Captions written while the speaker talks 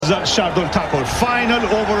Shardul Thakur. Final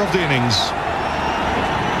over of the innings.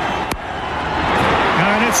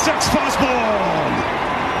 And it's six fast ball.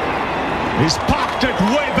 He's parked it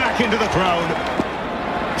way back into the crowd.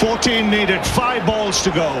 14 needed, 5 balls to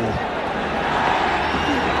go.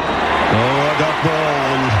 Oh, that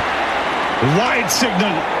ball. Wide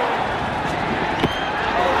signal.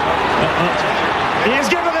 He's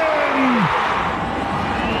given him.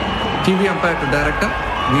 TV umpire to director.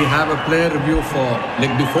 We have a player review for leg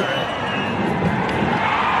before.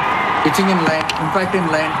 Pitching in line, impact in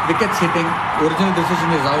line, wickets hitting, original decision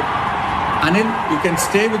is out. Anil, you can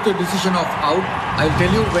stay with your decision of out. I'll tell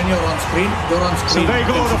you when you're on screen. You're on screen. So there you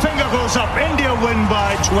go, the finger goes up. India win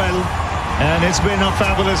by 12. And it's been a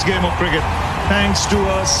fabulous game of cricket. Thanks to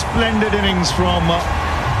a splendid innings from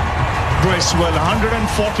Bracewell.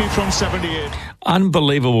 140 from 78.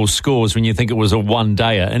 Unbelievable scores when you think it was a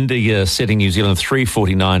one-dayer. India setting New Zealand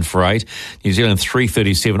 349 for 8. New Zealand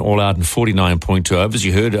 337 all out in 49.2 overs.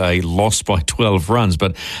 You heard a loss by 12 runs.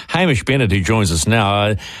 But Hamish Bennett, who joins us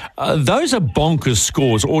now, those are bonkers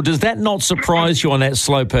scores. Or does that not surprise you on that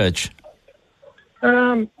slow pitch?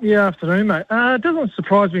 Yeah, afternoon, mate. It doesn't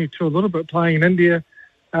surprise me to a little bit playing in India.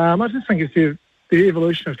 I just think it's the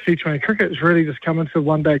evolution of T20 cricket. It's really just come into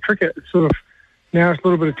one-day cricket. It's sort of now it's a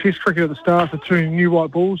little bit of test cricket at the start, the 2 new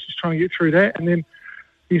white balls, just trying to get through that. And then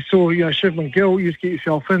you saw, Shivman Gill, you just get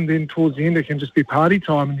yourself in, then towards the end it can just be party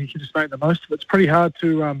time and you can just make the most of it. It's pretty hard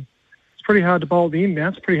to bowl at the end now.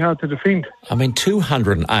 It's pretty hard to defend. I mean,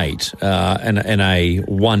 208 in a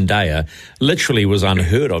one-dayer literally was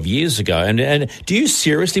unheard of years ago. And do you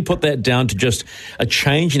seriously put that down to just a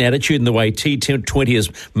change in attitude in the way T20 is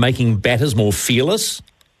making batters more fearless?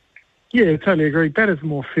 Yeah, totally agree. Batters are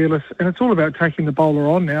more fearless, and it's all about taking the bowler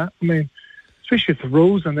on now. I mean, especially with the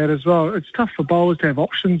rules and that as well. It's tough for bowlers to have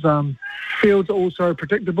options. Fields are also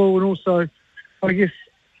predictable, and also, I guess,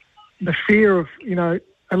 the fear of, a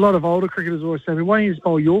lot of older cricketers always say, why don't you just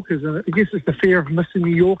bowl Yorkers? And I guess it's the fear of missing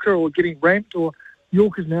the Yorker or getting ramped, or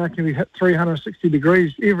Yorkers now can be hit 360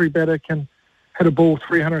 degrees. Every batter can hit a ball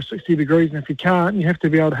 360 degrees, and if you can't, you have to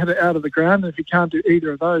be able to hit it out of the ground. And if you can't do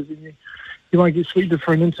either of those, then you won't get selected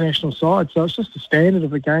for an international side. So it's just the standard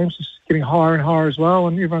of the game. It's just getting higher and higher as well,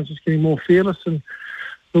 and everyone's just getting more fearless, and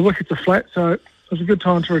the wickets are flat. So it was a good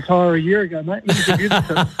time to retire a year ago, mate.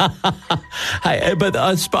 Hey, but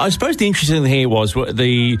I suppose the interesting thing here was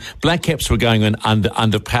the Black Caps were going in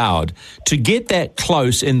underpowered. To get that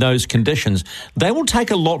close in those conditions, they will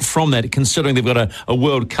take a lot from that, considering they've got a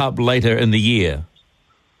World Cup later in the year.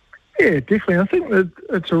 Yeah, definitely. I think that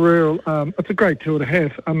it's a great tour to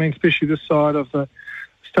have. I mean, especially this side of the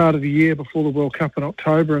start of the year before the World Cup in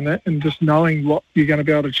October, and just knowing what you're going to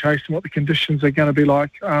be able to chase and what the conditions are going to be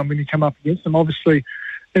like when you come up against them. Obviously,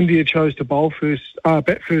 India chose to bat first,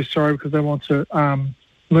 because they want to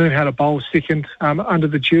learn how to bowl second under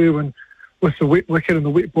the dew and with the wet wicket and the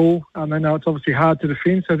wet ball. They know it's obviously hard to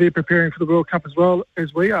defend, so they're preparing for the World Cup as well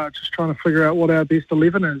as we are, just trying to figure out what our best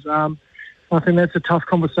 11 is. I think that's a tough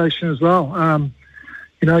conversation as well.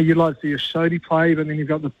 You'd like to see a Sodhi play, but then you've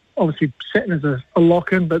got obviously Satin as a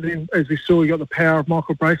lock-in, but then as we saw, you got the power of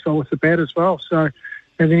Michael Bracewell with the bat as well. So,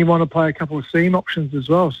 and then you want to play a couple of seam options as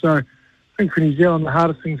well. So I think for New Zealand, the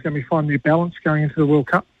hardest thing is going to be finding their balance going into the World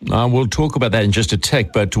Cup. We'll talk about that in just a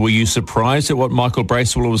tick, but were you surprised at what Michael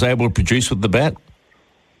Bracewell was able to produce with the bat?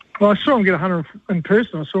 Well, I saw him get 100 in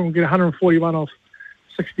person. I saw him get 141 off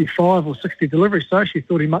 65 or 60 deliveries, so I actually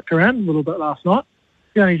thought he mucked around a little bit last night.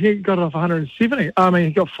 He got it off 170. I mean,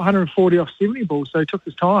 he got 140 off 70 balls, so he took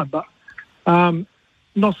his time. But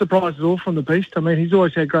not surprised at all from the beast. I mean, he's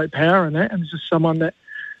always had great power in that, and he's just someone that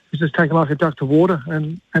is just taken like a duck to water.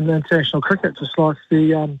 And the international cricket just likes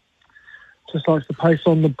the pace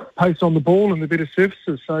on the ball and the better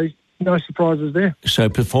surfaces. So no surprises there. So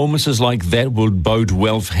performances like that will bode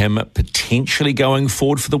well for him potentially going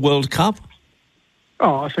forward for the World Cup.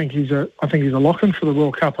 Oh, I think he's a lock-in for the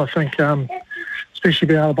World Cup. I think, especially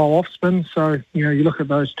being able to bowl off spin. So you look at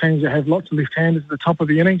those teams that have lots of left-handers at the top of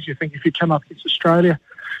the innings. You think if you come up against Australia,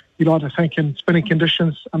 you'd like to think in spinning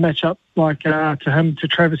conditions, a match-up like to him, to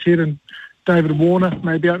Travis Head and David Warner,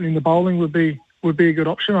 maybe opening the bowling would be a good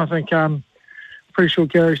option. I think pretty sure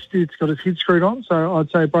Gary Stead's got his head screwed on, so I'd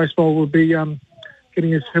say Bracewell would be he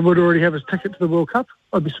would already have his ticket to the World Cup.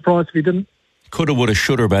 I'd be surprised if he didn't. Coulda, woulda,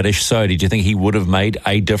 shoulda about Ish Sodhi. Do you think he would have made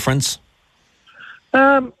a difference?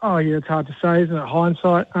 It's hard to say, isn't it,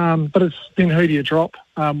 hindsight? But it's then who do you drop?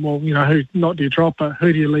 Who not do you drop, but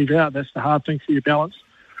who do you leave out? That's the hard thing for your balance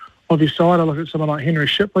of your side. I look at someone like Henry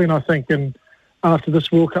Shipley, and I think after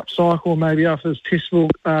this World Cup cycle, maybe after this Test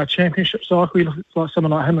Championship cycle, you look at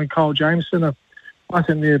someone like him and Kyle Jameson. I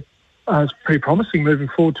think they're is pretty promising moving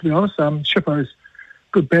forward, to be honest. Shippo's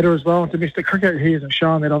good batter as well in domestic cricket. He hasn't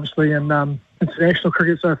shown that, obviously, in international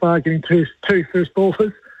cricket so far, getting two first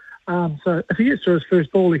ballers. So if he gets to his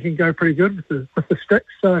first ball, he can go pretty good with the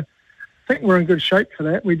sticks. So I think we're in good shape for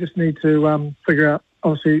that. We just need to figure out,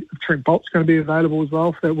 obviously, if Trent Bolt's going to be available as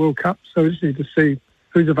well for that World Cup. So we just need to see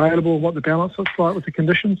who's available and what the balance looks like with the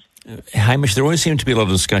conditions. Hamish, there always seemed to be a lot of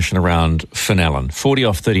discussion around Finn Allen, 40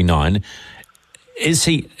 off 39. Is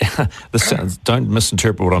he, don't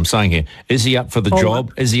misinterpret what I'm saying here, is he up for the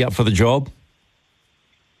job? Is he up for the job?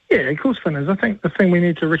 Yeah, of course Finn is. I think the thing we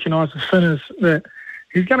need to recognise with Finn is that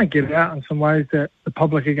he's going to get out in some ways that the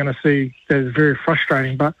public are going to see that is very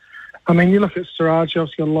frustrating. But, I mean, you look at Siraj,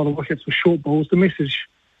 he's got a lot of wickets with short balls. The message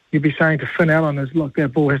you'd be saying to Finn Allen is, look, that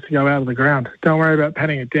ball has to go out of the ground. Don't worry about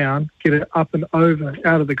patting it down. Get it up and over,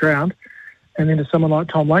 out of the ground. And then to someone like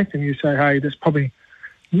Tom Latham, you say, hey, there's probably,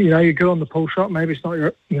 you're good on the pull shot. Maybe it's not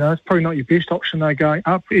it's probably not your best option though going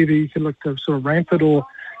up. Either you can look to sort of ramp it or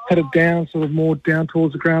hit it down, sort of more down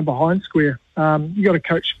towards the ground behind square. You got to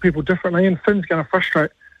coach people differently, and Finn's going to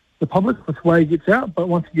frustrate the public with the way he gets out. But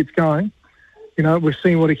once he gets going, we're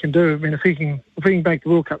seeing what he can do. I mean, if he can make the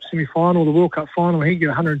World Cup semi-final, the World Cup final, he can get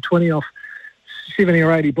 120 off 70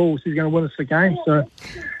 or 80 balls. He's going to win us the game. So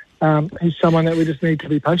he's someone that we just need to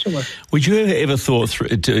be patient with. Would you ever thought,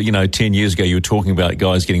 10 years ago, you were talking about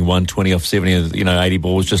guys getting 120 off 70, 80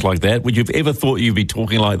 balls just like that? Would you have ever thought you'd be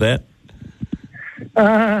talking like that?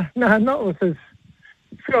 No, not with his.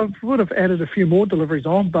 I would have added a few more deliveries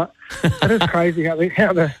on, but it is crazy how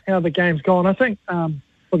the game's gone. I think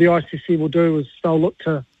what the ICC will do is they'll look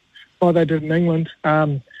to what they did in England.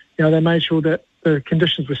 They made sure that the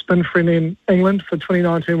conditions were spin-friendly in England for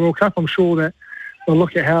 2019 World Cup. I'm sure that they'll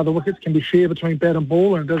look at how the wickets can be shared between bat and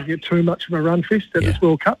ball, and it doesn't get too much of a run fest at this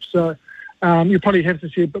World Cup. So you probably have to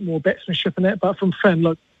see a bit more batsmanship in that. But from Finn,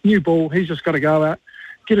 look, new ball, he's just got to go out,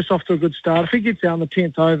 get us off to a good start. If he gets out in the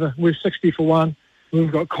 10th over, we're 60 for 1. We've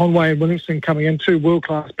got Conway and Williamson coming in, 2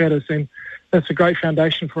 world-class batters, and that's a great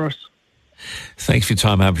foundation for us. Thanks for your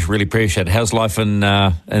time, Hamish. Really appreciate it. How's life in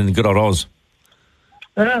good old Oz?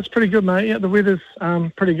 It's pretty good, mate. Yeah, the weather's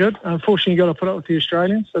pretty good. Unfortunately, you've got to put up with the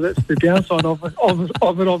Australians, so that's the downside of it,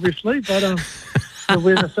 obviously. But the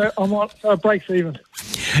weather, so it breaks even.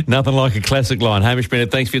 Nothing like a classic line. Hamish Bennett,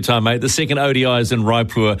 thanks for your time, mate. The second ODI is in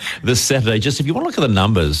Raipur this Saturday. Just if you want to look at the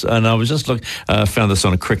numbers, and I was just found this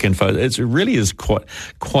on a Crick Info. It really is quite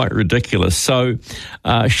ridiculous. So,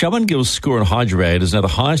 Shubman Gill's score in Hyderabad is now the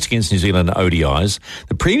highest against New Zealand in ODIs.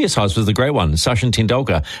 The previous highest was the great one, Sachin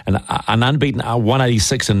Tendulkar, an unbeaten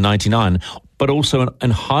 186 in 99. But also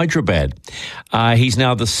in Hyderabad. He's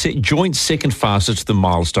now the joint second fastest to the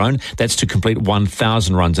milestone. That's to complete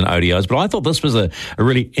 1,000 runs in ODIs. But I thought this was a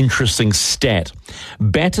really interesting stat.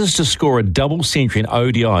 Batters to score a double century in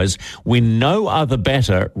ODIs when no other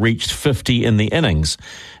batter reached 50 in the innings,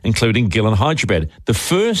 including Gill in Hyderabad. The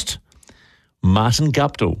first, Martin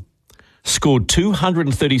Guptill, scored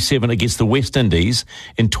 237 against the West Indies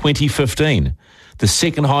in 2015. The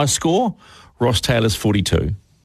second highest score, Ross Taylor's 42.